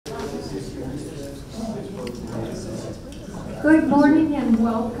Good morning and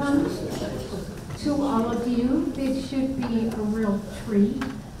welcome to all of you. This should be a real treat.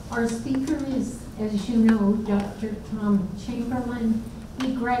 Our speaker is, as you know, Dr. Tom Chamberlain.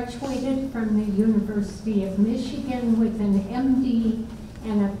 He graduated from the University of Michigan with an MD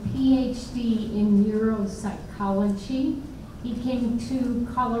and a PhD in neuropsychology. He came to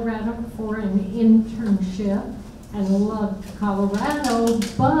Colorado for an internship and loved Colorado,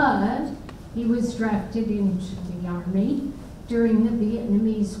 but he was drafted into the Army during the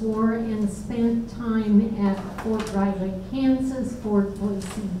Vietnamese War and spent time at Fort Riley, Kansas, Fort Bliss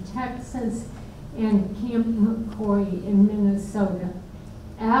in Texas, and Camp McCoy in Minnesota.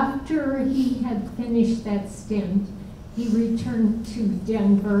 After he had finished that stint, he returned to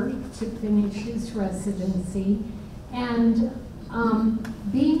Denver to finish his residency, and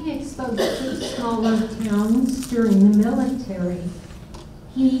being exposed to smaller towns during the military,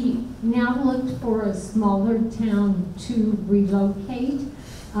 he now looked for a smaller town to relocate,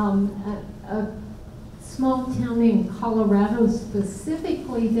 a small town in Colorado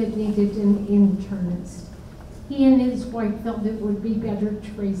specifically that needed an internist. He and his wife felt it would be better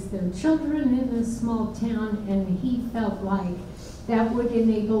to raise their children in a small town, and he felt like that would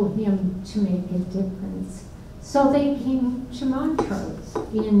enable him to make a difference. So they came to Montrose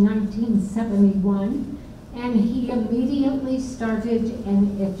in 1971, and he immediately started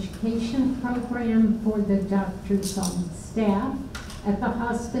an education program for the doctors on staff. At the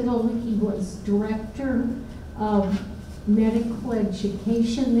hospital, he was director of medical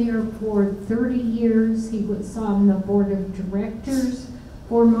education there for 30 years. He was on the board of directors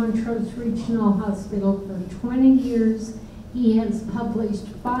for Montrose Regional Hospital for 20 years. He has published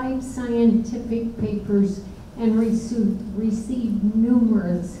 5 scientific papers and received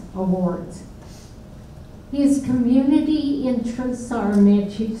numerous awards. His community interests are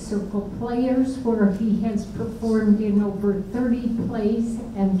Magic Circle Players, where he has performed in over 30 plays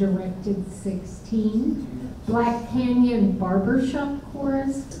and directed 16. Black Canyon Barbershop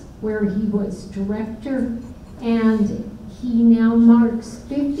Chorus, where he was director, and he now marks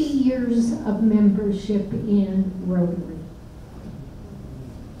 50 years of membership in Rotary.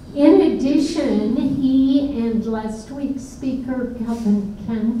 In addition, he and last week's speaker, Calvin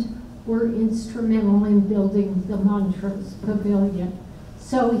Kent, were instrumental in building the Montrose Pavilion.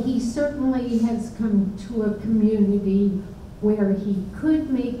 So he certainly has come to a community where he could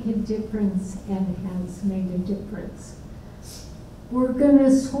make a difference and has made a difference. We're going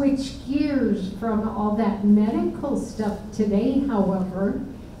to switch gears from all that medical stuff today, however,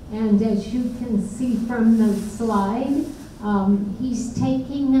 and as you can see from the slide, he's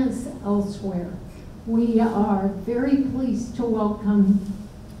taking us elsewhere. We are very pleased to welcome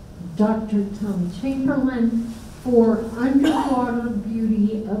Dr. Tom Chamberlain for Underwater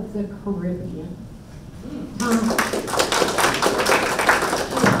Beauty of the Caribbean.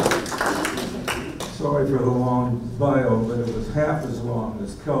 Sorry for the long bio, but it was half as long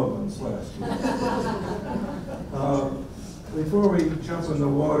as Kelvin's last year. Before we jump in the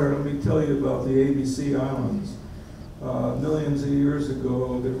water, let me tell you about the ABC Islands. Millions of years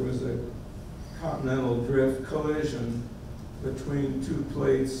ago, there was a continental drift collision between 2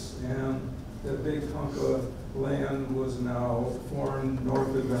 plates, and that big hunk of land was now formed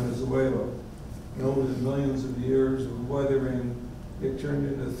north of Venezuela. And over the millions of years of weathering, it turned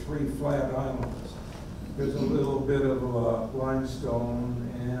into 3 flat islands. There's a little bit of limestone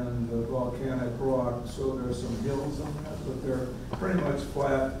and volcanic rock, so there's some hills on that, but they're pretty much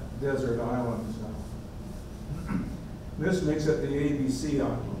flat desert islands now. This makes it the ABC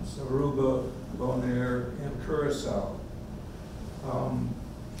Islands, Aruba, Bonaire, and Curaçao.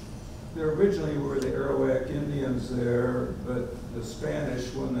 There originally were the Arawak Indians there, but the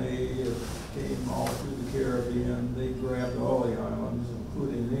Spanish, when they came all through the Caribbean, they grabbed all the islands,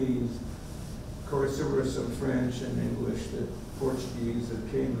 including these. Of course, there were some French and English, Portuguese that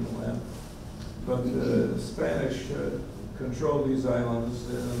came and went. But the Spanish controlled these islands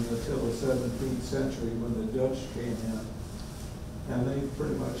until the 17th century when the Dutch came in. And they've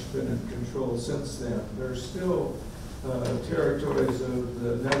pretty much been in control since then. There's still territories of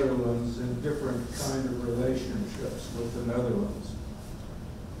the Netherlands in different kind of relationships with the Netherlands.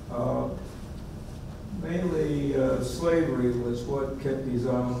 Mainly slavery was what kept these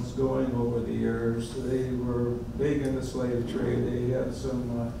islands going over the years. They were big in the slave trade. They had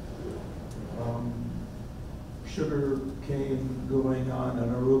some sugar cane going on in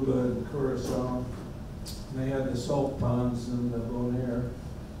Aruba and Curaçao. They had the salt ponds in the Bonaire,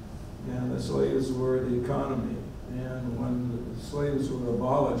 and the slaves were the economy. And when the slaves were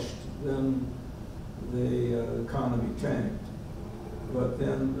abolished, then the economy tanked. But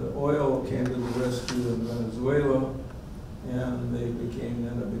then the oil came to the rescue in Venezuela, and they became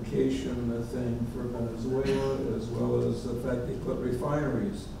then a vacation thing for Venezuela, as well as the fact they put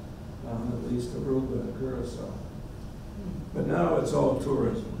refineries on at least Aruba and Curaçao. But now it's all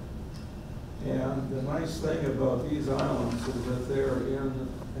tourism. And the nice thing about these islands is that they're in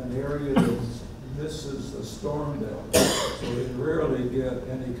an area that misses the storm belt, so they rarely get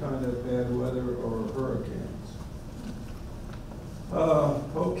any kind of bad weather or hurricanes.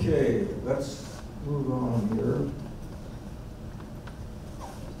 Okay, let's move on here.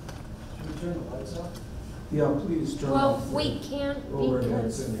 Should we turn the lights off? Yeah, please turn Well, off we the can't overheads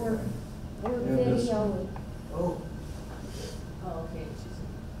because anyway. we're And this- videoing. Oh. Oh, okay.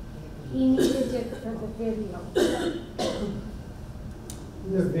 He needed it for the video.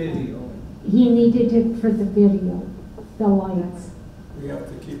 The video. He needed it for the video, the lights. We have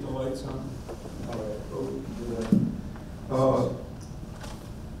to keep the lights on. All right, oh, we can do that.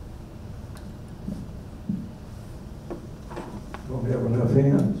 Don't have enough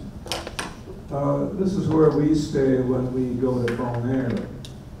hands. This is where we stay when we go to Bonaire.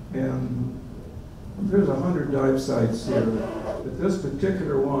 And there's 100 dive sites here, but this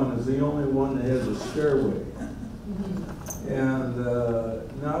particular one is the only one that has a stairway. And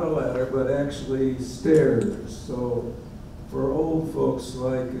not a ladder, but actually stairs. So for old folks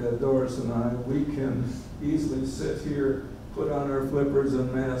like Doris and I, we can easily sit here, put on our flippers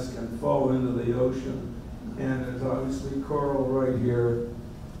and mask, and fall into the ocean. And there's obviously coral right here.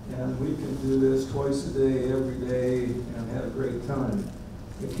 And we can do this twice a day, every day, and have a great time.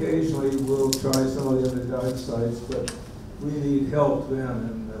 Occasionally we'll try some of the other dive sites, but we need help then,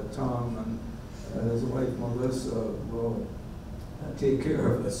 and Tom and his wife Melissa will take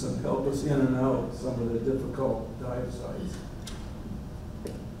care of us and help us in and out some of the difficult dive sites.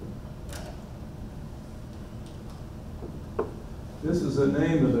 This is the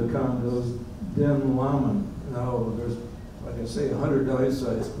name of the condos, Den Laman. Now, there's, like I say, 100 dive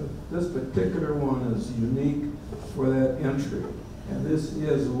sites, but this particular one is unique for that entry. And this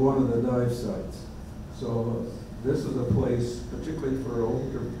is one of the dive sites. So this is a place, particularly for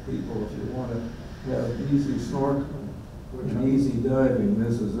older people, if you want to have easy snorkeling and easy diving,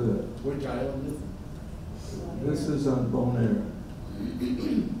 this is it. Which island is it? This is on Bonaire.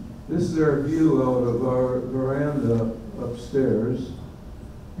 This is our view out of our veranda upstairs.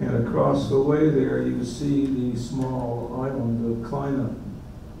 And across the way there, you see the small island of Kleine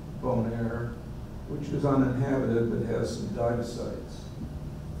Bonaire, which is uninhabited but has some dive sites.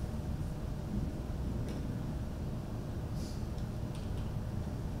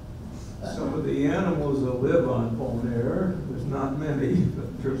 Some of the animals that live on Bonaire, there's not many,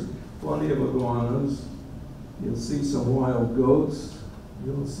 but there's plenty of iguanas. You'll see some wild goats.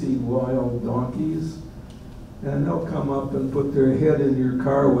 You'll see wild donkeys. And they'll come up and put their head in your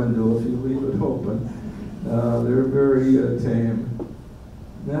car window if you leave it open. They're very tame.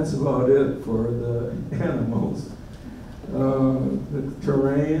 That's about it for the animals. The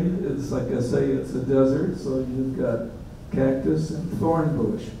terrain is, like I say, it's a desert, so you've got cactus and thorn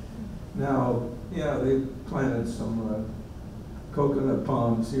bush. Now, yeah, they planted some coconut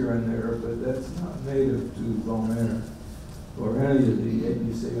palms here and there, but that's not native to Bonaire or any of the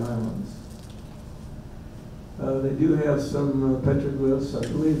ABC islands. They do have some petroglyphs. I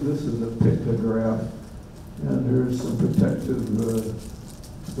believe this is a pictograph, and there's some protective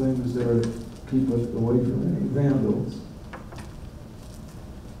things there to keep us away from any vandals.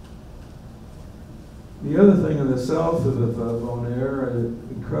 The other thing in the south of Bonaire, an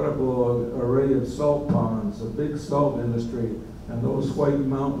incredible array of salt ponds, a big salt industry, and those white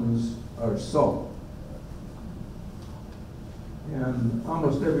mountains are salt. And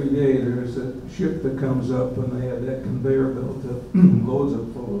almost every day there's a ship that comes up and they have that conveyor belt that loads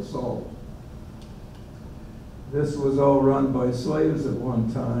it full of salt. This was all run by slaves at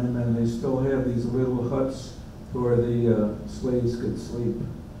one time, and they still have these little huts where the slaves could sleep.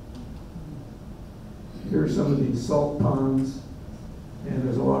 Here's some of these salt ponds, and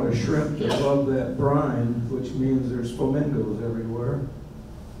there's a lot of shrimp that love that brine, which means there's flamingos everywhere.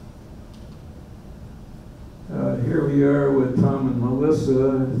 Here we are with Tom and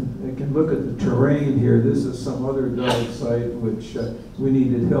Melissa. They can look at the terrain here. This is some other dive site which we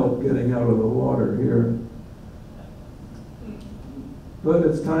needed help getting out of the water here. But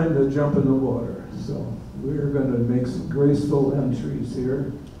it's time to jump in the water. So we're going to make some graceful entries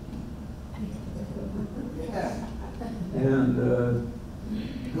here. And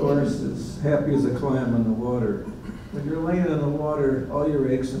Doris is happy as a clam in the water. When you're laying in the water, all your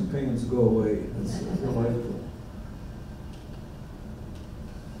aches and pains go away. It's delightful.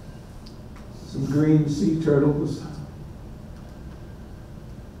 Some green sea turtles.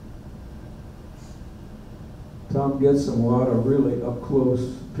 Tom Tom gets a lot of really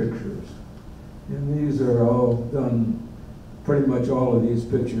up-close pictures. And these are all done, pretty much all of these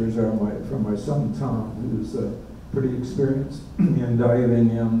pictures are from my son Tom, who's pretty experienced in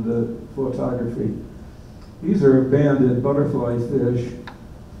diving and photography. These are banded butterfly fish,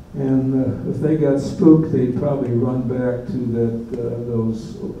 and if they got spooked, they'd probably run back to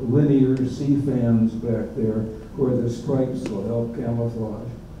those linear sea fans back there where the stripes will help camouflage.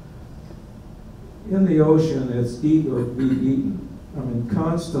 In the ocean, it's eat or be eaten. I mean,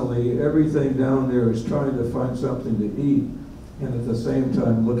 constantly, everything down there is trying to find something to eat, and at the same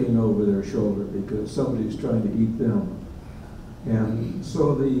time looking over their shoulder because somebody's trying to eat them. And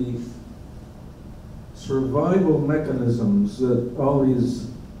so the survival mechanisms that all these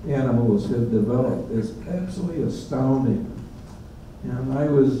animals have developed is absolutely astounding. And I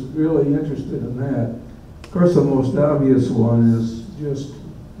was really interested in that. Of course, the most obvious one is just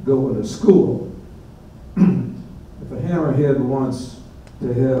go to school. If a hammerhead wants to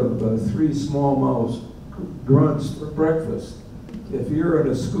have 3 smallmouth grunts for breakfast, if you're at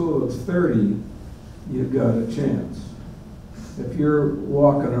a school of 30, you've got a chance. If you're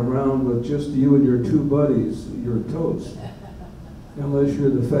walking around with just you and your 2 buddies, you're toast, unless you're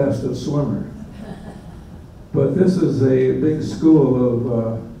the fastest swimmer. But this is a big school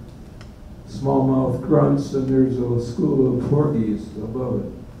of smallmouth grunts, and there's a school of porgies above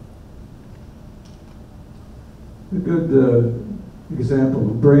it. A good example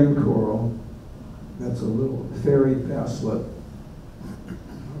of brain coral, that's a little fairy basslet.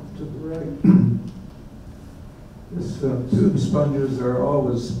 To the right. This tube sponges are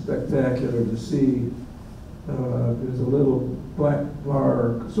always spectacular to see. There's a little black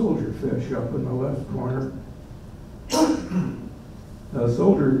bar soldier fish up in the left corner.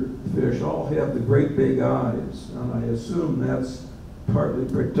 Soldier fish all have the great big eyes, and I assume that's partly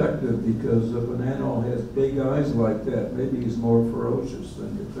protective because if an animal has big eyes like that, maybe he's more ferocious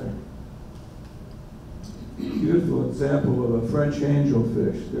than you think. Beautiful example of a French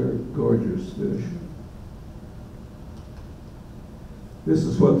angelfish. They're gorgeous fish. This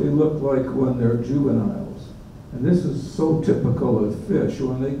is what they look like when they're juveniles. And this is so typical of fish.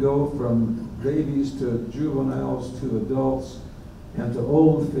 When they go from babies to juveniles to adults and to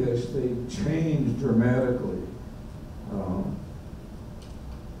old fish, they change dramatically.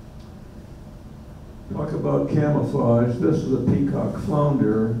 Talk about camouflage. This is a peacock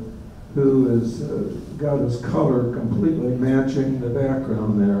flounder who has got his color completely matching the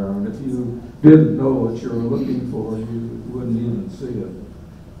background there. And if you didn't know what you were looking for, you wouldn't even see it.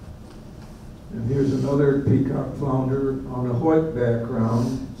 And here's another peacock flounder on a white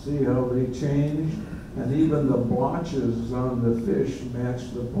background. See how they change? And even the blotches on the fish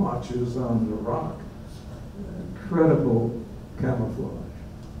match the blotches on the rock. Incredible camouflage.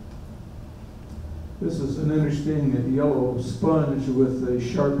 This is an interesting yellow sponge with a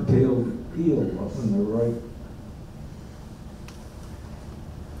sharp-tailed eel up on the right.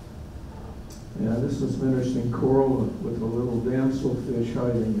 Yeah, this is an interesting coral with a little damselfish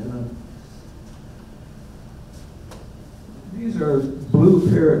hiding in it. These are blue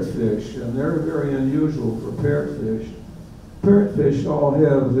parrotfish, and they're very unusual for parrotfish. Parrotfish all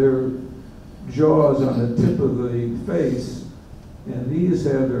have their jaws on the tip of the face, and these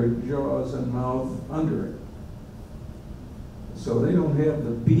have their jaws and mouth under it. So they don't have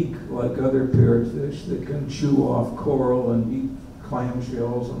the beak like other parrotfish that can chew off coral and eat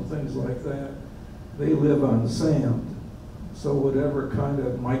clamshells and things like that. They live on sand. So whatever kind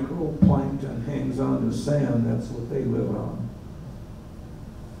of microplankton hangs on the sand, that's what they live on.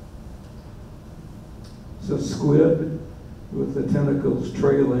 It's a squid with the tentacles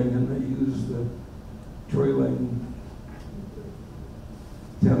trailing, and they use the trailing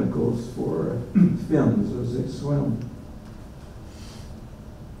tentacles for fins as they swim.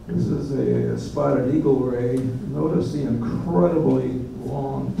 This is a spotted eagle ray. Notice the incredibly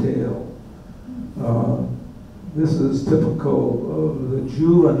long tail. This is typical of the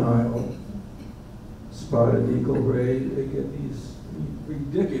juvenile spotted eagle ray. They get these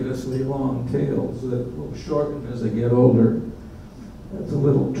ridiculously long tails that will shorten as they get older. That's a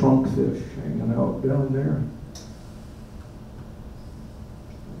little trunkfish hanging out down there.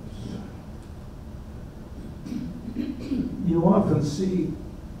 You often see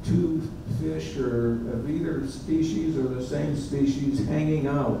 2 fish or of either species or the same species hanging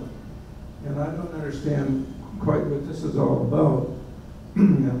out. And I don't understand quite what this is all about.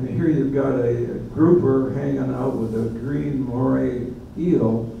 And here you've got a grouper hanging out with a green moray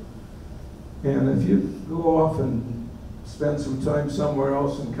eel. And if you go off and spend some time somewhere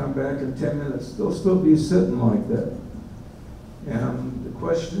else and come back in 10 minutes, they'll still be sitting like that. And the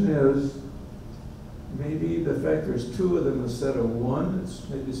question is, Maybe the fact there's two of them instead of one, it's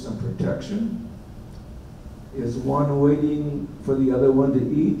maybe some protection. Is one waiting for the other one to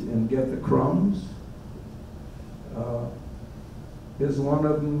eat and get the crumbs? Is one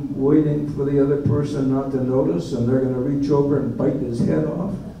of them waiting for the other person not to notice and they're going to reach over and bite his head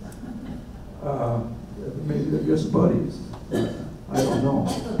off? Maybe they're just buddies. I don't know.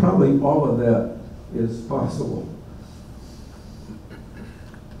 Probably all of that is possible.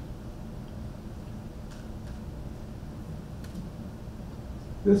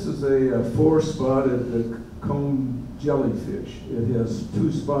 This is a four-spotted comb jellyfish. It has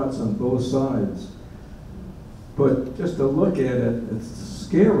two spots on both sides. But just to look at it, it's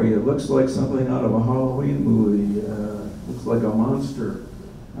scary. It looks like something out of a Halloween movie. Looks like a monster.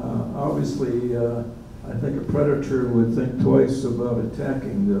 Obviously, I think a predator would think twice about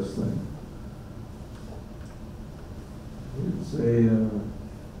attacking this thing. It's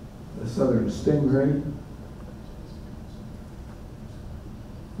a southern stingray.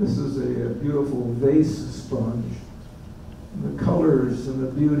 This is a beautiful vase sponge. And the colors and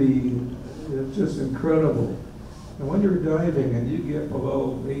the beauty is just incredible. And when you're diving and you get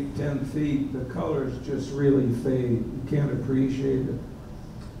below 8-10 feet, the colors just really fade. You can't appreciate it.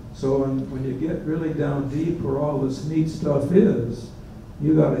 So when you get really down deep where all this neat stuff is,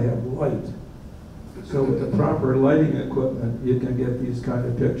 you got to have light. So with the proper lighting equipment, you can get these kind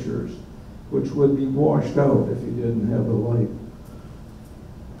of pictures, which would be washed out if you didn't have the light.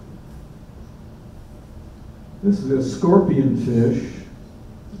 This is a scorpion fish,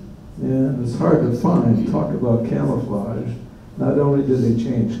 and it's hard to find. Talk about camouflage. Not only do they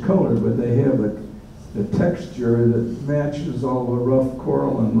change color, but they have a texture that matches all the rough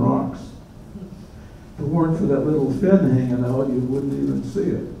coral and rocks. If it weren't for that little fin hanging out, you wouldn't even see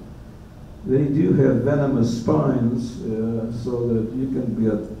it. They do have venomous spines, so that you can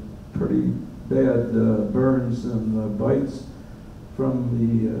get pretty bad burns and bites from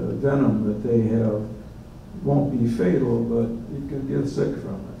the venom that they have. Won't be fatal, but you can get sick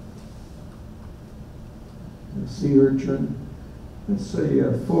from it. A sea urchin. It's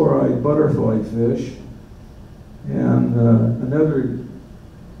a four-eyed butterfly fish. And another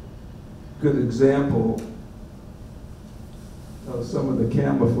good example of some of the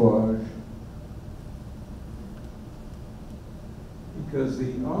camouflage, because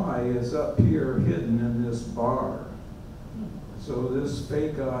the eye is up here hidden in this bar. So this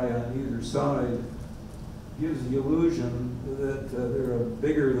fake eye on either side gives the illusion that they're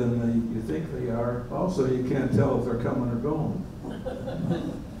bigger than you think they are. Also, you can't tell if they're coming or going.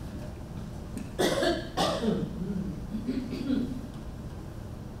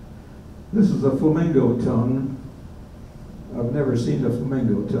 This is a flamingo tongue. I've never seen a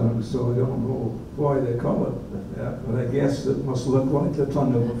flamingo tongue, so I don't know why they call it that, but I guess it must look like the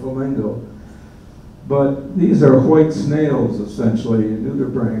tongue of a flamingo. But these are white snails, essentially,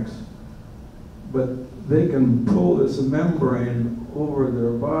 nudibranchs. But they can pull this membrane over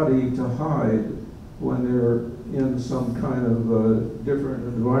their body to hide when they're in some kind of different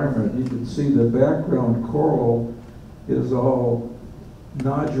environment. You can see the background coral is all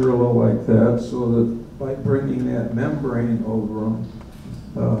nodular like that, so that by bringing that membrane over them,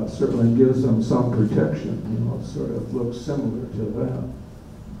 certainly gives them some protection. You know, it sort of looks similar to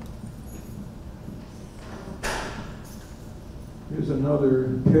that. Here's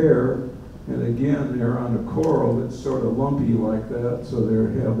another pair. And again, they're on a coral that's sort of lumpy like that, so they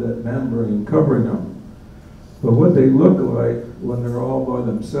have that membrane covering them. But what they look like when they're all by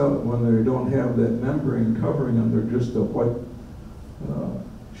themselves, when they don't have that membrane covering them, they're just a white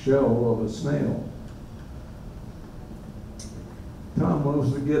shell of a snail. Tom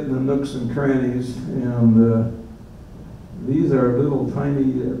loves to get in the nooks and crannies, and these are little tiny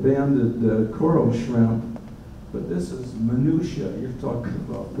banded coral shrimp. But this is minutia. You're talking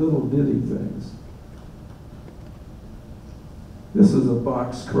about little bitty things. This is a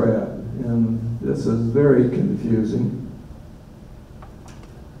box crab, and this is very confusing.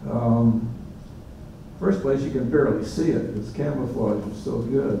 First place, you can barely see it. Its camouflage is so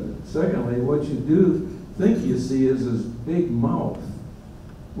good. Secondly, what you do think you see is his big mouth.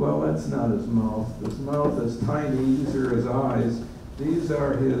 Well, that's not his mouth. His mouth is tiny. These are his eyes. These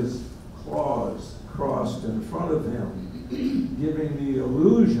are his claws crossed in front of him, giving the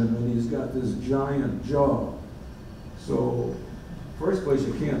illusion that he's got this giant jaw. So, first place,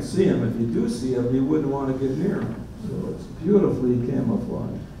 you can't see him. If you do see him, you wouldn't want to get near him. So it's beautifully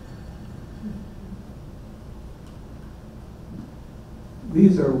camouflaged.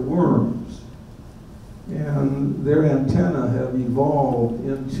 These are worms, and their antennae have evolved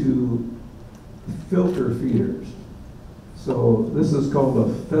into filter feeders. So this is called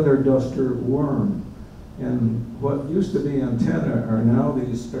a feather duster worm. And what used to be antennae are now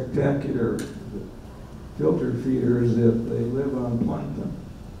these spectacular filter feeders that they live on plankton.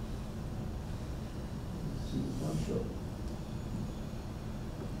 Let's see if I'll show.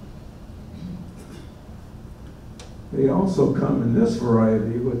 They also come in this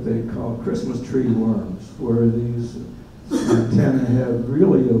variety, what they call Christmas tree worms, where these antennae have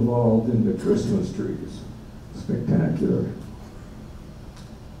really evolved into Christmas trees. Spectacular.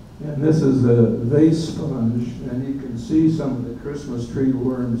 And this is a vase sponge, and you can see some of the Christmas tree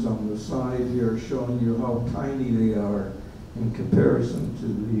worms on the side here showing you how tiny they are in comparison to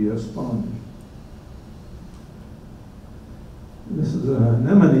the sponge. This is an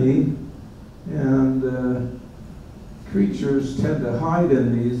anemone, and creatures tend to hide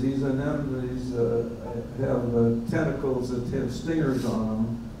in these. These anemones have tentacles that have stingers on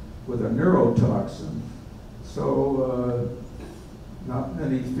them with a neurotoxin. So not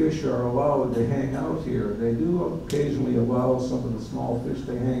many fish are allowed to hang out here. They do occasionally allow some of the small fish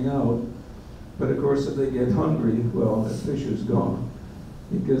to hang out, but of course if they get hungry, well, the fish is gone,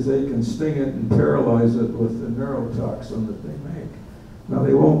 because they can sting it and paralyze it with the neurotoxin that they make. Now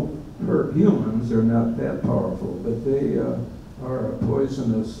they won't hurt humans, they're not that powerful, but they are a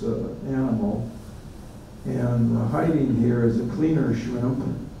poisonous animal. And hiding here is a cleaner shrimp.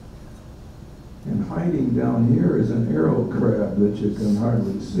 And hiding down here is an arrow crab that you can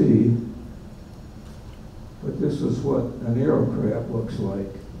hardly see. But this is what an arrow crab looks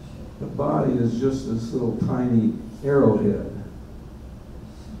like. The body is just this little tiny arrowhead.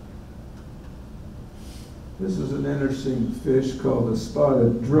 This is an interesting fish called a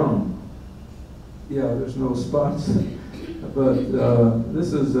spotted drum. Yeah, there's no spots, but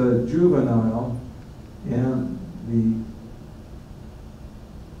this is a juvenile, and the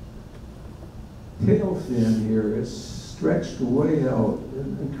tail fin here is stretched way out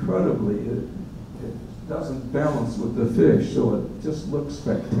incredibly. It doesn't balance with the fish, so it just looks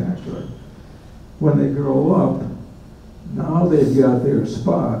spectacular. When they grow up, now they've got their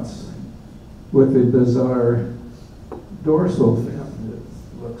spots with a bizarre dorsal fin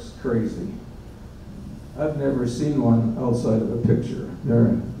that looks crazy. I've never seen one outside of a picture.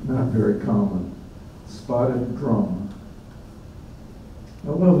 They're not very common. Spotted drum. I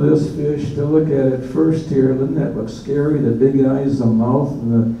love this fish. To look at it first here, doesn't that look scary? The big eyes, the mouth,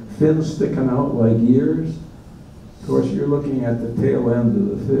 and the fins sticking out like ears. Of course, you're looking at the tail end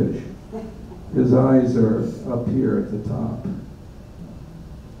of the fish. His eyes are up here at the top.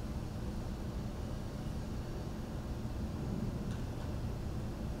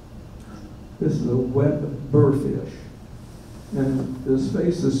 This is a wet burrfish. And his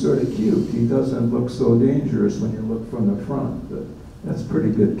face is sort of cute. He doesn't look so dangerous when you look from the front, but that's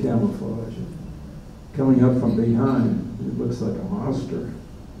pretty good camouflage. Coming up from behind, it looks like a monster.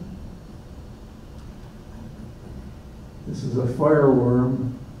 This is a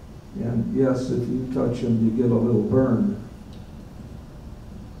fireworm, and yes, if you touch him, you get a little burn.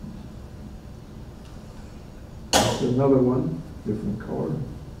 That's another one, different color.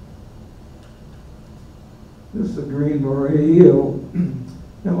 This is a green moray eel,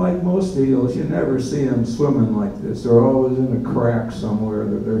 and like most eels, you never see them swimming like this. They're always in a crack somewhere,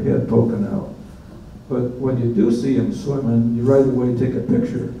 their head poking out. But when you do see them swimming, you right away take a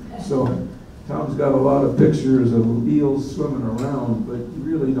picture. So Tom's got a lot of pictures of eels swimming around, but you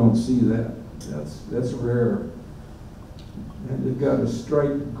really don't see that. That's rare. And you've got a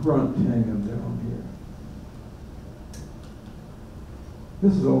striped grunt hanging down here.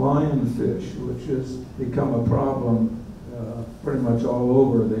 This is a lionfish, which has become a problem pretty much all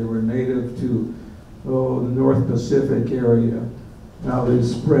over. They were native to the North Pacific area. Now they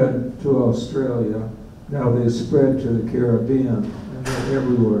spread to Australia. Now they spread to the Caribbean, and they're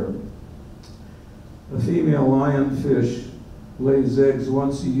everywhere. A female lionfish lays eggs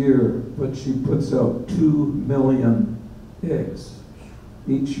once a year, but she puts out 2 million eggs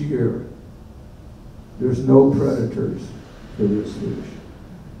each year. There's no predators for this fish.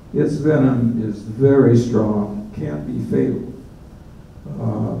 Its venom is very strong, can't be fatal.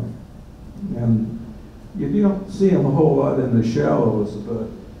 And you don't see them a whole lot in the shallows, but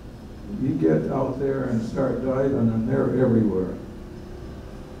you get out there and start diving and they're everywhere.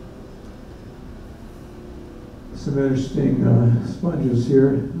 Some interesting sponges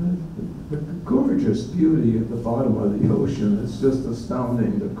here. The gorgeous beauty at the bottom of the ocean. It's just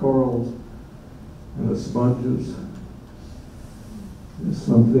astounding. The corals and the sponges. There's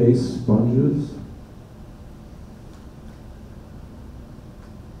some vase sponges.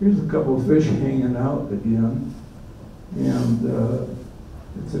 Here's a couple of fish hanging out again. And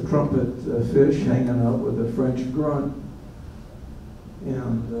it's a trumpet fish hanging out with a French grunt.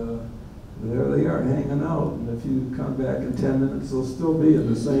 And there they are hanging out, and if you come back in 10 minutes, they'll still be in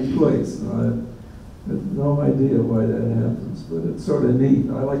the same place. And I have no idea why that happens, but it's sort of neat.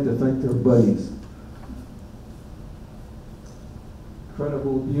 I like to think they're buddies.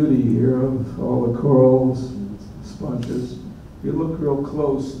 Incredible beauty here of all the corals and sponges. If you look real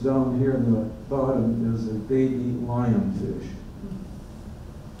close, down here in the bottom is a baby lionfish.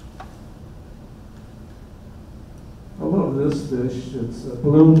 I love this fish. It's a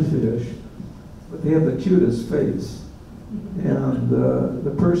balloon fish, but they have the cutest face. And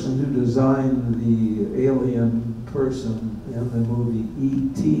the person who designed the alien person in the movie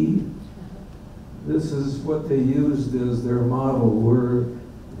E.T., this is what they used as their model, were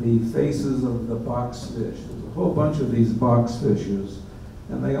the faces of the boxfish. There's a whole bunch of these boxfishes,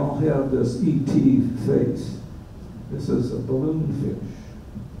 and they all have this E.T. face. This is a balloon fish.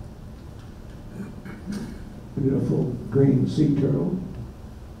 Beautiful green sea turtle.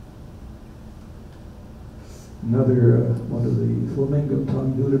 Another one of the flamingo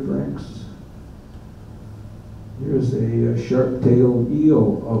tongue nudibranchs. Here's a sharp-tailed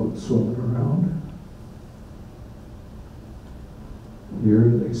eel out swimming around.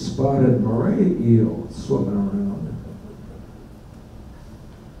 Here's a spotted moray eel swimming around.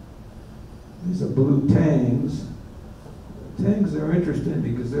 These are blue tangs. Tangs are interesting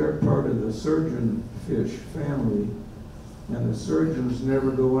because they're part of the surgeon fish family, and the surgeons never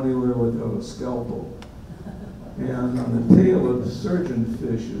go anywhere without a scalpel. And on the tail of the surgeon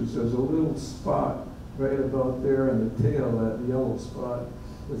fishes, there's a little spot right about there in the tail, that yellow spot.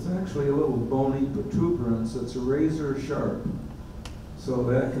 It's actually a little bony protuberance that's razor sharp. So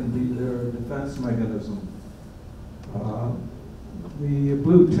that can be their defense mechanism. The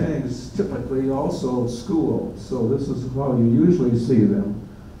blue tangs typically also school, so this is how you usually see them.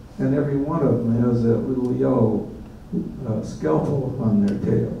 And every one of them has that little yellow scalpel on their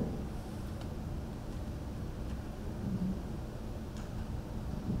tail.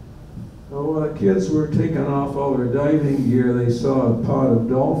 So while the kids were taking off all their diving gear, they saw a pod of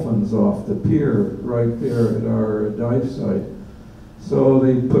dolphins off the pier right there at our dive site. So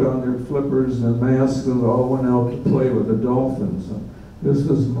they put on their flippers and masks and all went out to play with the dolphins. And this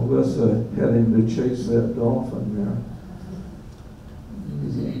is Melissa heading to chase that dolphin there.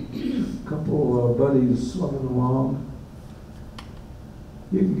 There's a couple of buddies swimming along.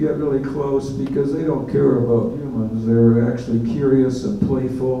 You can get really close because they don't care about humans. They're actually curious and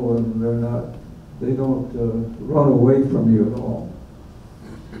playful, and they don't run away from you at all.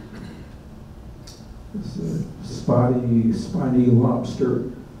 It's a spiny lobster.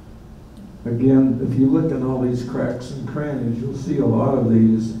 Again, if you look in all these cracks and crannies, you'll see a lot of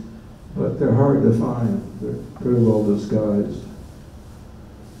these, but they're hard to find. They're pretty well disguised.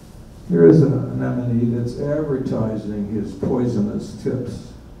 Here is an anemone that's advertising his poisonous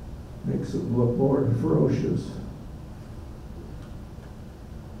tips. Makes it look more ferocious.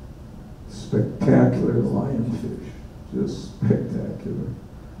 Spectacular lionfish, just spectacular.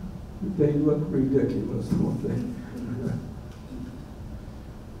 They look ridiculous, don't they?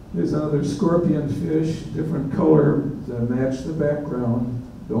 Here's another scorpion fish, different color to match the background.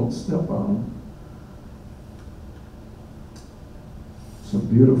 Don't step on them. Some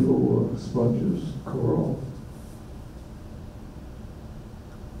beautiful sponges, coral.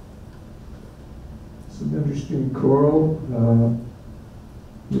 Some interesting coral.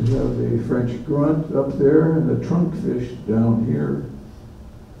 You have a French grunt up there and a trunkfish down here.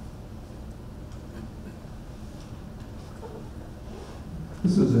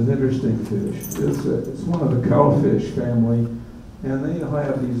 This is an interesting fish. It's one of the cowfish family, and they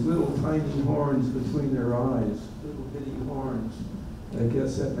have these little tiny horns between their eyes, little bitty horns. I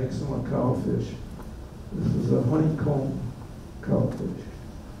guess that makes them a cowfish. This is a honeycomb cowfish.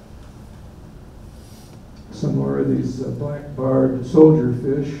 Some more of these black-barred soldier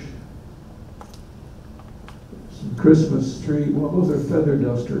fish. Some Christmas tree. Well, those are feather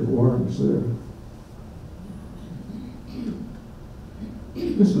duster worms there.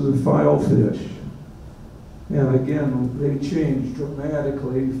 This is a filefish. And again, they change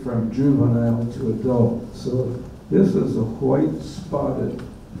dramatically from juvenile to adult. So this is a white spotted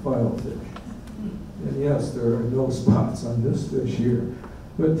filefish. And yes, there are no spots on this fish here,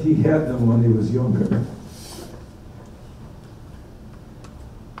 but he had them when he was younger.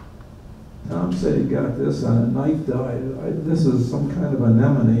 Tom said he got this on a night dive. This is some kind of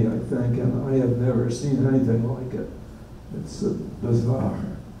anemone, I think, and I have never seen anything like it. It's bizarre.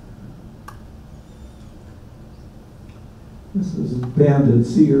 This is banded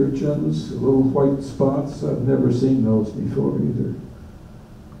sea urchins, little white spots. I've never seen those before either.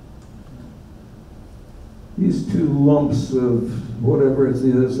 These two lumps of whatever it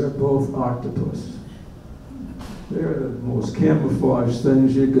is are both octopus. They're the most camouflaged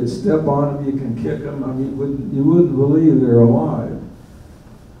things. You could step on them, you can kick them. I mean, you wouldn't believe they're alive.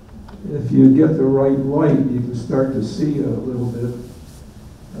 If you get the right light, you can start to see a little bit.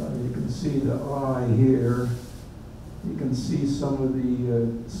 You can see the eye here. You can see some of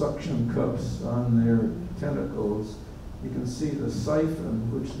the suction cups on their tentacles. You can see the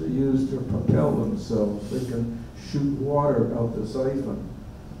siphon, which they use to propel themselves. They can shoot water out the siphon.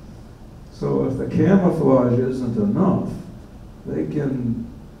 So if the camouflage isn't enough, they can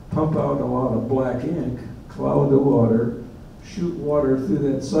pump out a lot of black ink, cloud the water, shoot water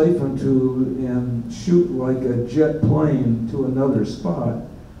through that siphon tube, and shoot like a jet plane to another spot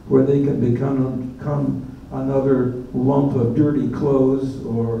where they can become another lump of dirty clothes,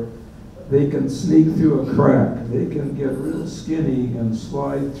 or they can sneak through a crack. They can get real skinny and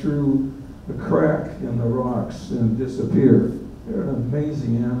slide through a crack in the rocks and disappear. They're an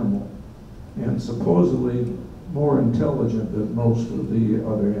amazing animal, and supposedly more intelligent than most of the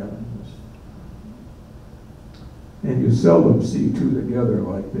other animals. And you seldom see two together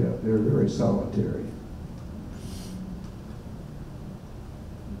like that. They're very solitary.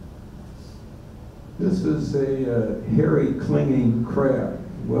 This is a hairy clinging crab,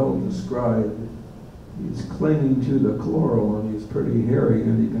 well described. He's clinging to the coral, and he's pretty hairy,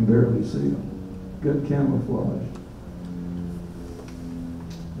 and you can barely see him. Good camouflage.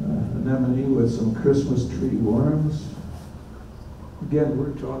 Anemone with some Christmas tree worms. Again,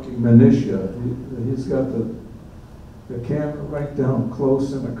 we're talking minutia. He's got the camera right down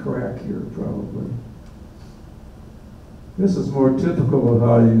close in a crack here, probably. This is more typical of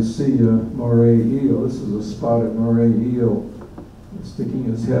how you see a moray eel. This is a spotted moray eel sticking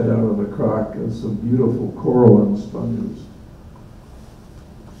his head out of the crack of some beautiful coral and sponges.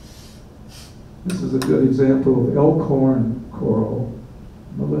 This is a good example of elkhorn coral.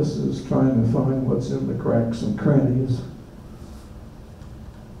 Melissa is trying to find what's in the cracks and crannies.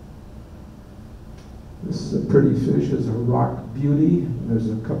 This is a pretty fish. It's a rock beauty. There's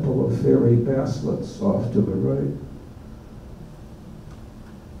a couple of fairy basslets off to the right.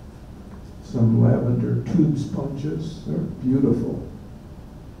 Some lavender tube sponges. They're beautiful.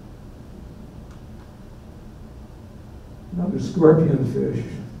 Another scorpion fish.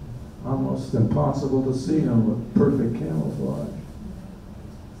 Almost impossible to see them with perfect camouflage.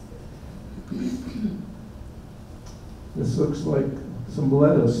 This looks like some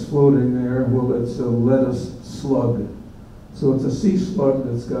lettuce floating there. Well, it's a lettuce slug. So it's a sea slug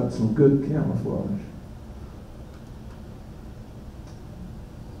that's got some good camouflage.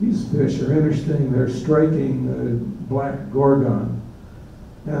 These fish are interesting. They're striking black gorgon.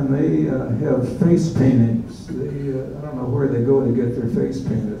 And they have face paintings. I don't know where they go to get their face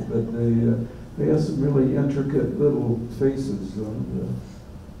painted, but they have some really intricate little faces.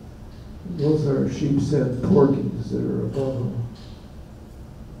 Those are sheep's head porkies that are above them.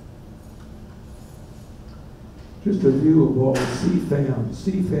 Just a view of all the sea fans.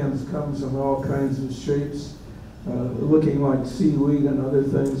 Sea fans comes in all kinds of shapes, looking like seaweed and other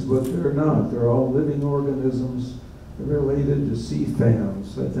things, but they're not. They're all living organisms related to sea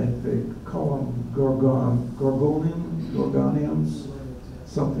fans. I think they call them gorgoniums,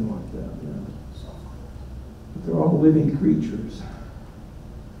 something like that. Yeah. But they're all living creatures.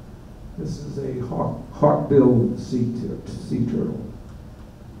 This is a hawk-billed sea turtle.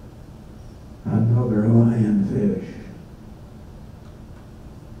 Another lionfish.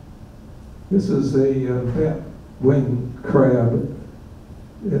 This is a bat-wing crab.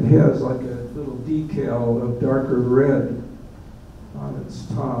 It has like a little decal of darker red on its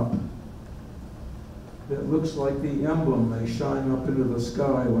top that looks like the emblem they shine up into the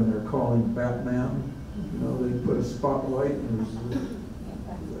sky when they're calling Batman. You know, they put a spotlight and there's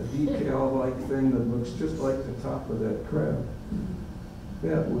a decal-like thing that looks just like the top of that crab.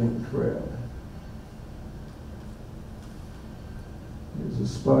 Bat-wing crab. There's a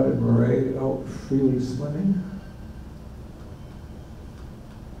spotted moray out freely swimming.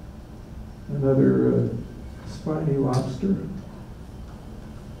 Another spiny lobster.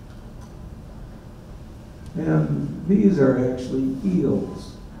 And these are actually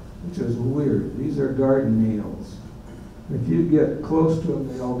eels, which is weird. These are garden eels. If you get close to them,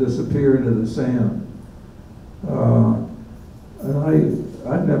 they all disappear into the sand. And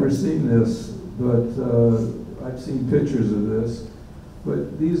I've never seen this, but I've seen pictures of this.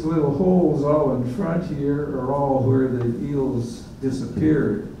 But these little holes all in front here are all where the eels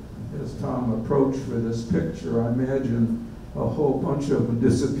disappeared. As Tom approached for this picture, I imagine a whole bunch of them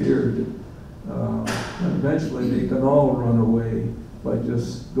disappeared. And eventually they can all run away by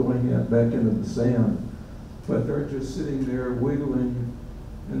just going back into the sand. but they're just sitting there wiggling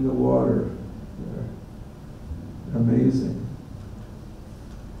in the water. They're amazing.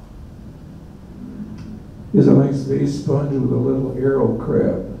 Here's a nice vase sponge with a little arrow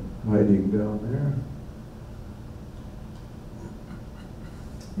crab hiding down there.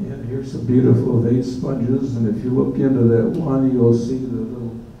 And here's some beautiful vase sponges, and if you look into that one, you'll see the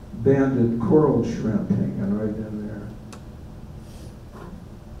little banded coral shrimp hanging right in there.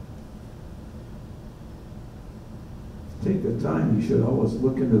 Take the time, you should always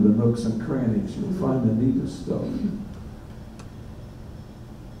look into the nooks and crannies. You'll find the neatest stuff.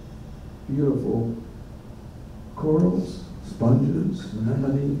 Beautiful corals, sponges,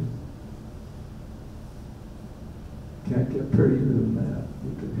 anemone. Can't get prettier than that.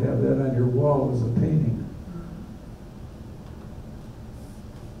 You could have that on your wall as a painting.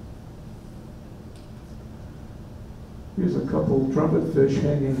 Here's a couple trumpet fish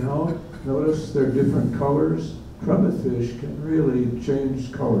hanging out. Notice they're different colors. Trumpet fish can really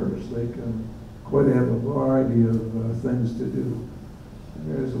change colors. They can quite have a variety of things to do.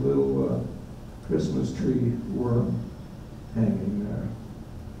 And there's a little Christmas tree worm hanging there.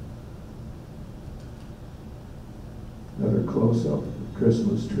 Another close-up of the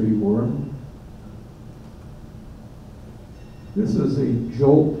Christmas tree worm. This is a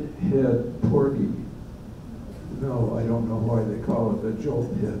jolt-head porgy. No, I don't know why they call it a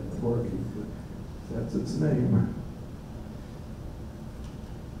jolt-head porgy, but that's its name.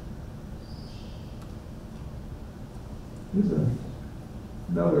 Here's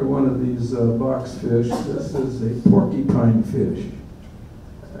another one of these box fish. This is a porcupine fish.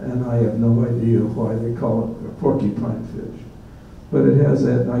 And I have no idea why they call it a porcupine fish. But it has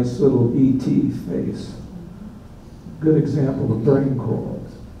that nice little E.T. face. Good example of brain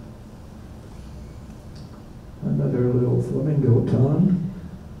corals. Another little flamingo tongue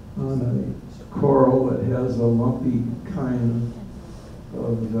on a coral that has a lumpy kind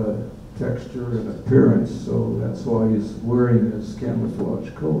of texture and appearance, so that's why he's wearing his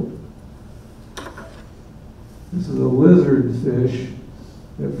camouflage coat. This is a lizard fish.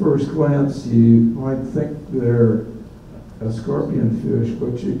 At first glance, you might think they're a scorpion fish,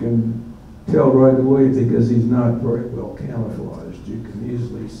 but you can tell right away because he's not very well camouflaged. You can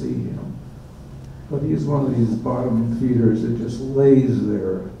easily see him. But he's one of these bottom feeders that just lays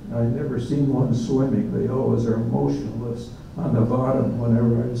there. I've never seen one swimming. They always are motionless on the bottom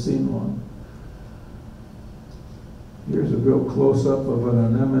whenever I've seen one. Here's a real close-up of an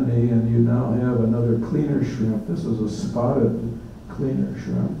anemone, and you now have another cleaner shrimp. This is a spotted cleaner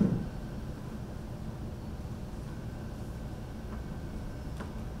shrimp.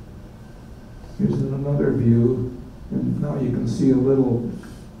 Here's another view, and now you can see a little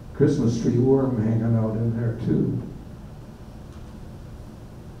Christmas tree worm hanging out in there too.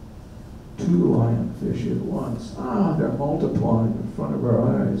 Two lionfish at once. Ah, they're multiplying in front of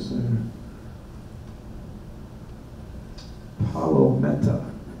our eyes. Palometa.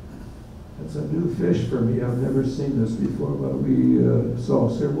 It's a new fish for me. I've never seen this before, but we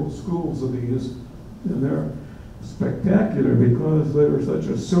saw several schools of these, and they're spectacular because they're such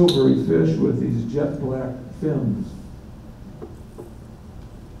a silvery fish with these jet black fins.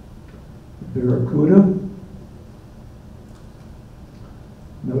 Barracuda.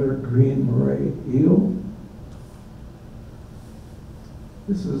 Another green moray eel.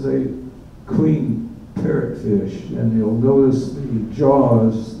 This is a queen parrotfish, and you'll notice the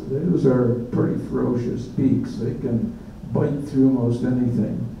jaws. Those are pretty ferocious beaks. They can bite through most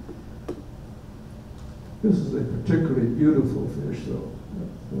anything. This is a particularly beautiful fish, though.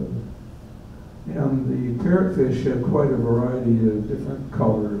 And the parrotfish have quite a variety of different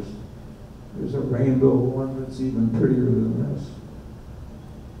colors. There's a rainbow one that's even prettier than this.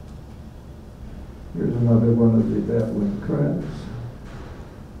 Here's another one of the battling crabs.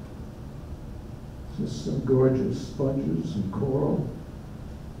 Just some gorgeous sponges and coral.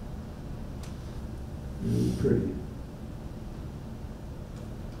 Really pretty.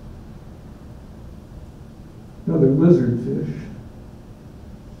 Another lizard fish.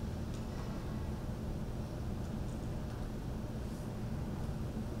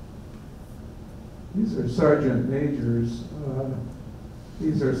 These are sergeant majors.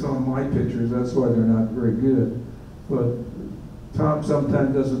 These are some of my pictures. That's why they're not very good. But Tom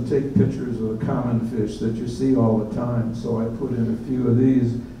sometimes doesn't take pictures of the common fish that you see all the time. So I put in a few of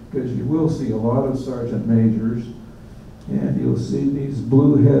these because you will see a lot of sergeant majors. And you'll see these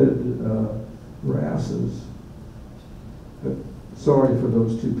blue-headed wrasses. But sorry for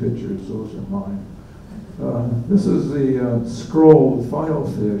those two pictures. Those are mine. This is the scrolled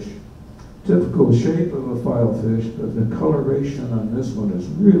filefish. Typical shape of a filefish, but the coloration on this one is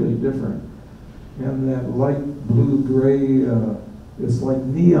really different. And that light blue-gray, it's like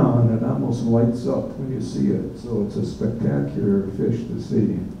neon. It almost lights up when you see it. So it's a spectacular fish to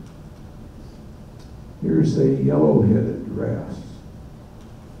see. Here's a yellow-headed wrasse.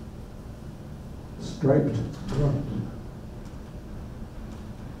 Striped grunt.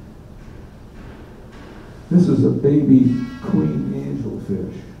 This is a baby queen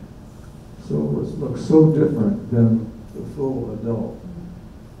angelfish. So it looks so different than the full adult.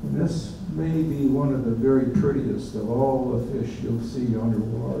 And this may be one of the very prettiest of all the fish you'll see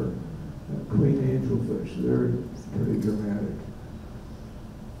underwater. Queen angelfish, they're pretty dramatic.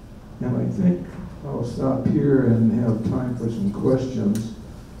 And I think I'll stop here and have time for some questions.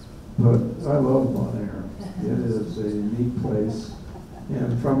 But I love Bonaire. It is a neat place.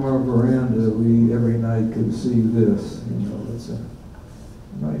 And from our veranda, we every night could see this. You know, it's a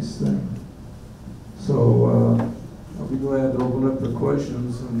nice thing. So I'll be glad to open up for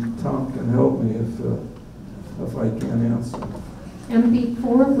questions, and Tom can help me if I can't answer. And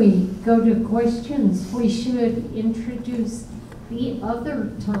before we go to questions, we should introduce the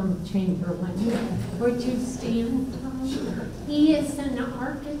other Tom Chamberlain. Would you stand, Tom? He is an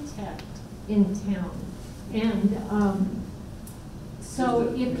architect in town. And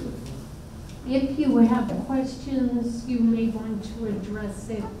so if you have questions, you may want to address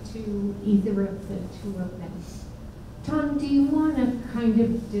it to either of the two of them. Tom, do you want to kind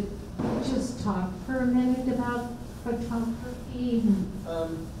of just talk for a minute about photography?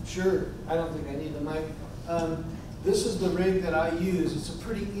 Sure. I don't think I need the mic. This is the rig that I use. It's a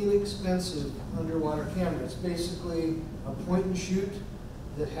pretty inexpensive underwater camera. It's basically a point and shoot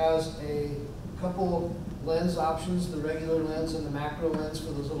that has a couple lens options, the regular lens and the macro lens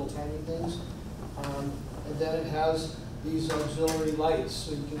for those little tiny things. And then it has these auxiliary lights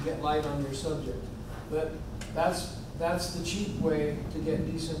so you can get light on your subject. But that's the cheap way to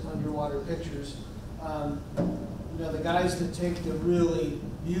get decent underwater pictures. You know, the guys that take the really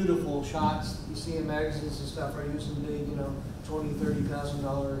beautiful shots that you see in magazines and stuff are using big, you know, $20,000,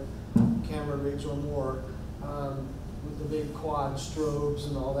 $30,000 camera rigs or more with the big quad strobes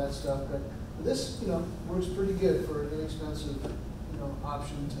and all that stuff. But this, you know, works pretty good for an inexpensive, you know,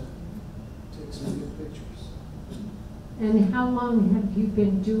 option to take some good pictures. And how long have you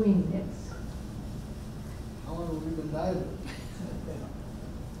been doing this? How long have we been diving?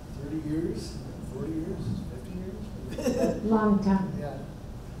 30 years? 40 years? 50 years? Long time. Yeah.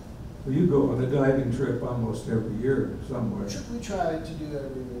 Well, you go on a diving trip almost every year somewhere. We try to do that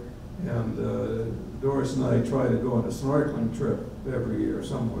every year. And Doris and I try to go on a snorkeling trip every year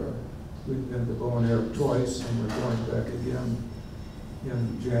somewhere. We've been to Bonaire twice, and we're going back again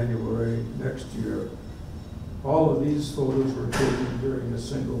in January next year. All of these photos were taken during a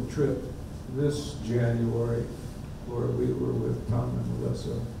single trip this January, where we were with Tom and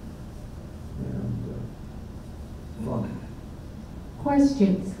Melissa. And fun.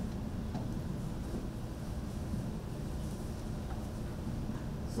 Questions?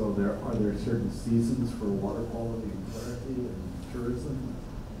 So are there certain seasons for water quality and clarity and tourism?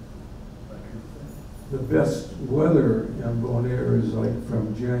 That kind of thing? The best weather in Bonaire is like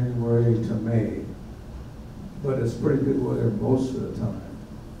from January to May, but it's pretty good weather most of the time.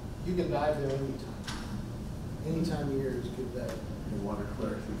 You can dive there anytime. Any time of year is good dive. The water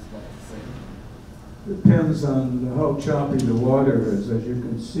clarity is about the same. Depends on how choppy the water is. As you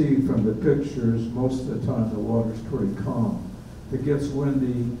can see from the pictures, most of the time the water's pretty calm. If it gets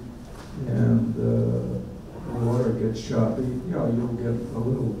windy and the water gets choppy, you know, you'll get a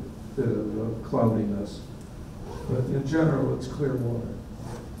little bit of cloudiness. But in general, it's clear water.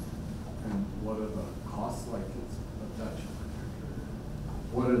 And what are the costs like? It's a Dutch.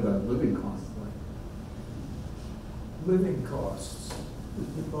 What are the living costs like? Living costs.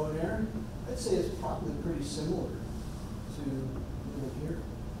 In Bonaire, I'd say it's probably pretty similar to living here.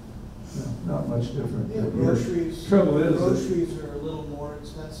 No, not much different. Yeah, than here. groceries. Trouble is that- groceries are a little more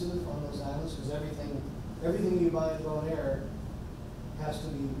expensive on those islands because everything you buy in Bonaire has to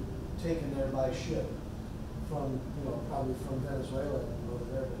be taken there by ship from, you know, probably from Venezuela and over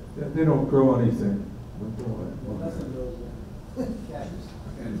there. They don't grow anything. with Well, Bonaire. nothing goes there. Cactus.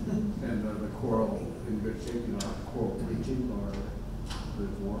 And the coral in good shape, you know, coral bleaching or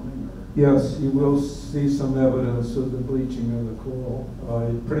there's warming or? Yes, you will see some evidence of the bleaching of the coral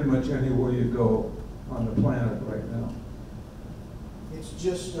pretty much anywhere you go on the planet right now. It's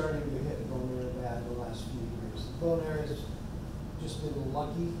just starting to hit Bonaire bad the last few years. Bonaire has just been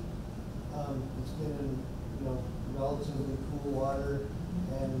lucky. It's been in, you know, relatively cool water,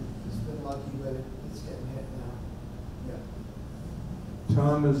 and it's been lucky, but it's getting hit now. Yeah.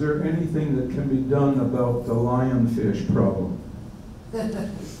 Tom, is there anything that can be done about the lionfish problem?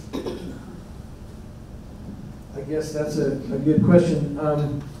 I guess that's a good question.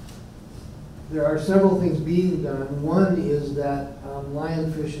 There are several things being done. One is that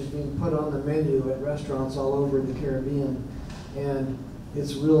lionfish is being put on the menu at restaurants all over the Caribbean, and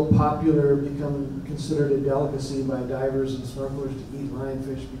it's real popular, become considered a delicacy by divers and snorkelers to eat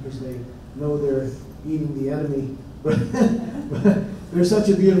lionfish because they know they're eating the enemy. But they're such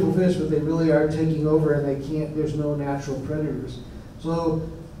a beautiful fish, but they really are taking over, and they can't. There's no natural predators. So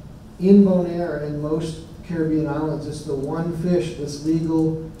in Bonaire and most Caribbean islands, it's the one fish that's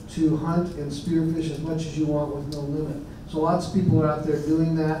legal to hunt and spearfish as much as you want with no limit. So lots of people are out there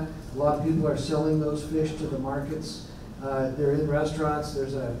doing that. A lot of people are selling those fish to the markets. They're in restaurants.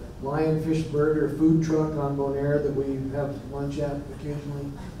 There's a lionfish burger food truck on Bonaire that we have lunch at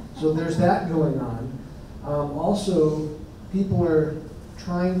occasionally. So there's that going on. Also, people are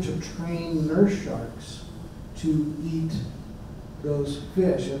trying to train nurse sharks to eat those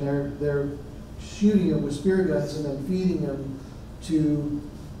fish, and they're shooting them with spear guns and then feeding them to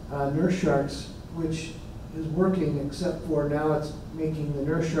nurse sharks, which is working, except for now it's making the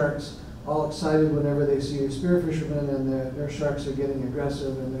nurse sharks all excited whenever they see a spearfisherman, and the nurse sharks are getting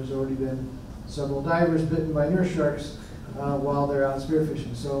aggressive, and there's already been several divers bitten by nurse sharks while they're out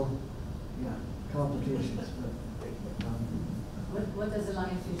spearfishing. So, yeah, complications. But, What does a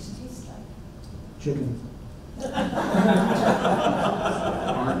lionfish taste like? chicken.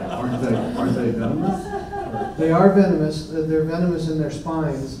 Aren't they venomous? They are venomous. They're venomous in their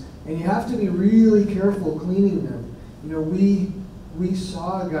spines, and you have to be really careful cleaning them. You know, we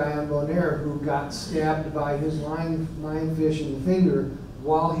saw a guy on Bonaire who got stabbed by his lionfish in the finger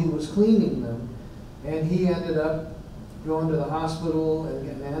while he was cleaning them, and he ended up going to the hospital and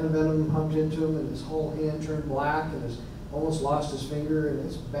getting antivenom pumped into him, and his whole hand turned black, and he's almost lost his finger, and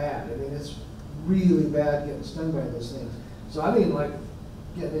it's bad. I mean, it's really bad getting stung by those things. So I didn't like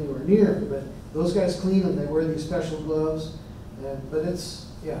getting anywhere near them, but those guys clean them. They wear these special gloves, but it's,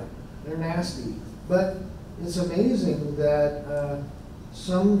 yeah, they're nasty. But it's amazing that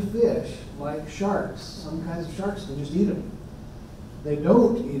some fish, like sharks, some kinds of sharks, can just eat them. They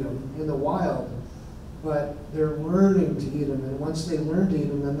don't eat them in the wild, but they're learning to eat them. And once they learn to eat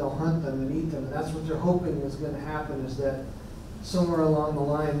them, then they'll hunt them and eat them. And that's what they're hoping is going to happen, is that somewhere along the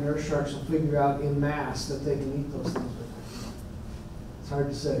line, nurse sharks will figure out in mass that they can eat those things. It's hard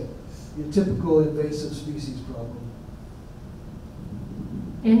to say. Your typical invasive species problem.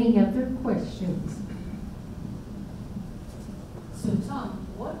 Any other questions? So Tom,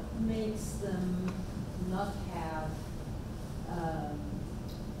 what makes them not have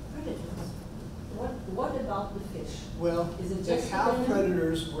predators? What about the fish? Well, Is it they just have venom?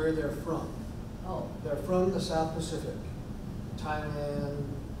 predators where they're from. Oh, They're from the South Pacific, Thailand,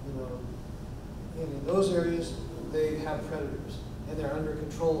 you know, and in those areas, they have predators, and they're under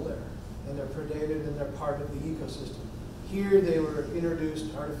control there, and they're predated, and they're part of the ecosystem. Here, they were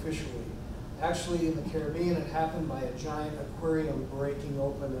introduced artificially. Actually, in the Caribbean, it happened by a giant aquarium breaking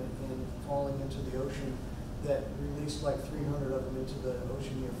open and falling into the ocean that released like 300 of them into the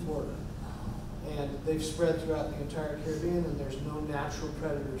ocean near Florida. And they've spread throughout the entire Caribbean, and there's no natural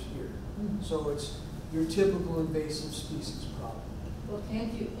predators here. So it's your typical invasive species problem. well,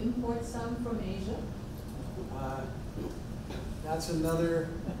 can't you import some from Asia? That's another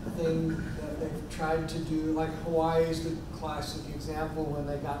thing that they've tried to do. Like Hawaii is the classic example when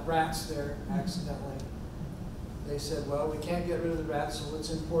they got rats there accidentally. They said, well, we can't get rid of the rats, so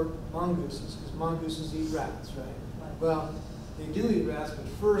let's import mongooses, because mongooses eat rats, right? Well, they do eat rats, but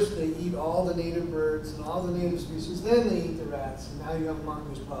first they eat all the native birds and all the native species, then they eat the rats, and now you have a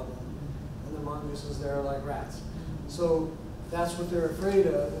mongoose problem. And the mongooses there are like rats. So that's what they're afraid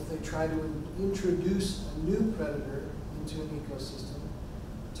of if they try to introduce a new predator into an ecosystem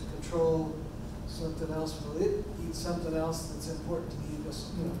to control something else. Will it eat something else that's important to the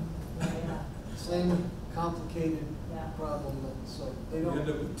ecosystem? You know, Yeah. same complicated Yeah. problem. So they You don't. end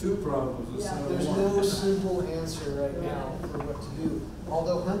up with two problems instead of There's one. no simple answer right now for what to do.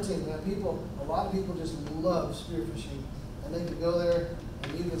 Although hunting, a lot of people just love spearfishing, and they can go there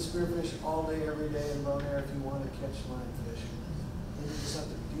and you can spearfish all day, every day in Bonaire if you want to catch lionfish. And you just have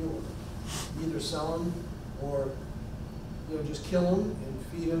to deal with them. Either sell them or just kill them and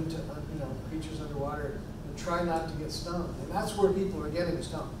feed them to creatures underwater, and try not to get stung. And that's where people are getting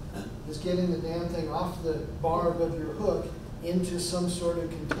stung. Is getting the damn thing off the barb of your hook into some sort of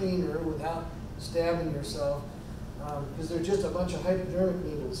container without stabbing yourself, because they're just a bunch of hypodermic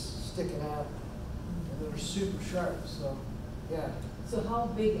needles sticking out, and they're super sharp. So, yeah. So how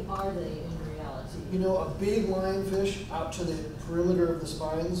big are they in reality? You know, a big lionfish out to the perimeter of the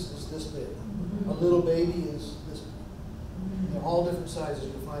spines is this big. A little baby is this big. All different sizes.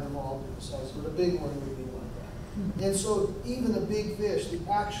 You'll find them all different sizes, but a big one would be like that. And so even a big fish, the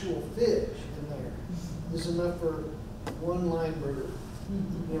actual fish in there, is enough for one line burger.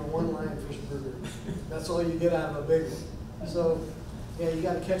 You know, one line fish burger. That's all you get out of a big one. So, yeah, you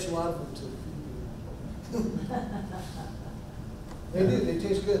gotta catch a lot of them too. They do, they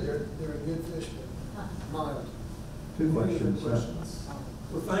taste good. They're a good fish, but mild. Two questions.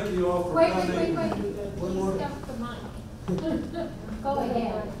 Well, thank you all for Wait, coming. One more. Please step the mic. Go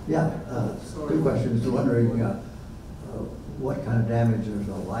ahead. Yeah, two questions. Wondering what kind of damage is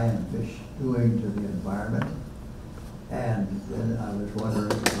a lionfish doing to the environment? And then I was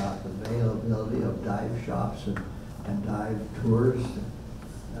wondering about the availability of dive shops and dive tours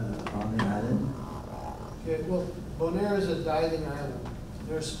on the island. Okay, well, Bonaire is a diving island.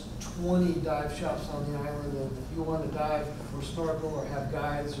 There's 20 dive shops on the island, and if you want to dive or snorkel or have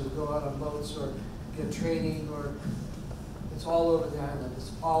guides or go out on boats or get training, or it's all over the island.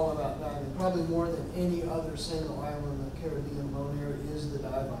 It's all about diving. Probably more than any other single island in the Caribbean, Bonaire is the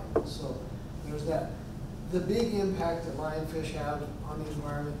dive island. So there's that. The big impact that lionfish have on the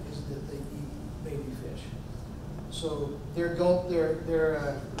environment is that they eat baby fish. So they're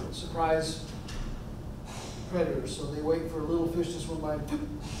surprise predators. So they wait for a little fish to swim by,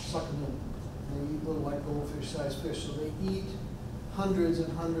 suck them in. And they eat little like goldfish-sized fish. So they eat hundreds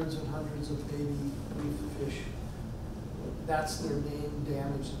and hundreds and hundreds of baby reef fish. That's their main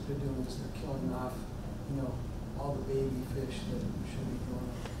damage that they're doing, is they're killing off, you know, all the baby fish that should be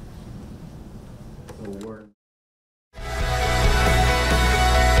going. So we're